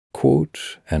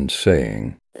Quotes and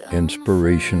saying,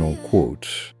 inspirational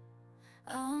quotes.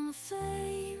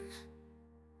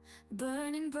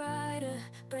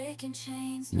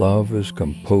 Love is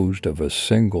composed of a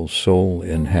single soul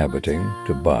inhabiting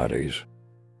two bodies.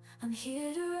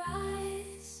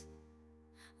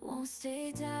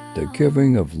 The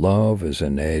giving of love is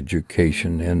an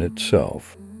education in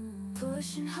itself.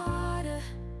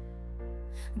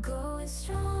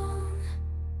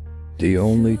 The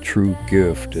only true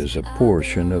gift is a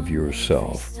portion of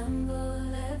yourself.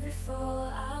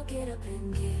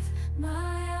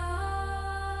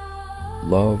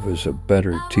 Love is a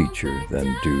better teacher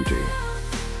than duty.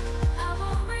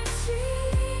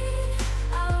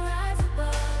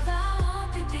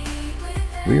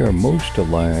 We are most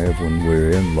alive when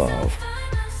we're in love.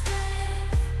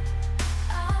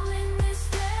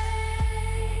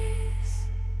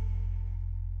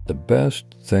 The best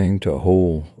thing to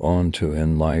hold on to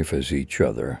in life is each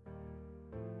other.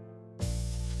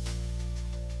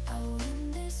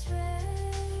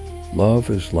 Love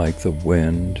is like the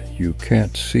wind. You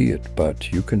can't see it,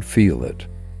 but you can feel it.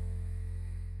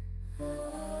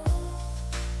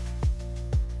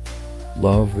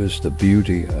 Love is the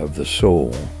beauty of the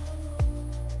soul.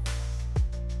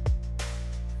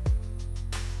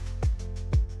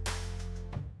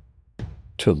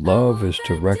 To love is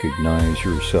to recognize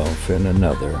yourself in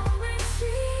another.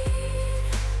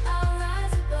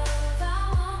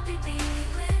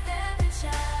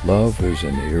 Love is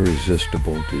an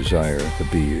irresistible desire to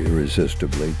be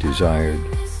irresistibly desired.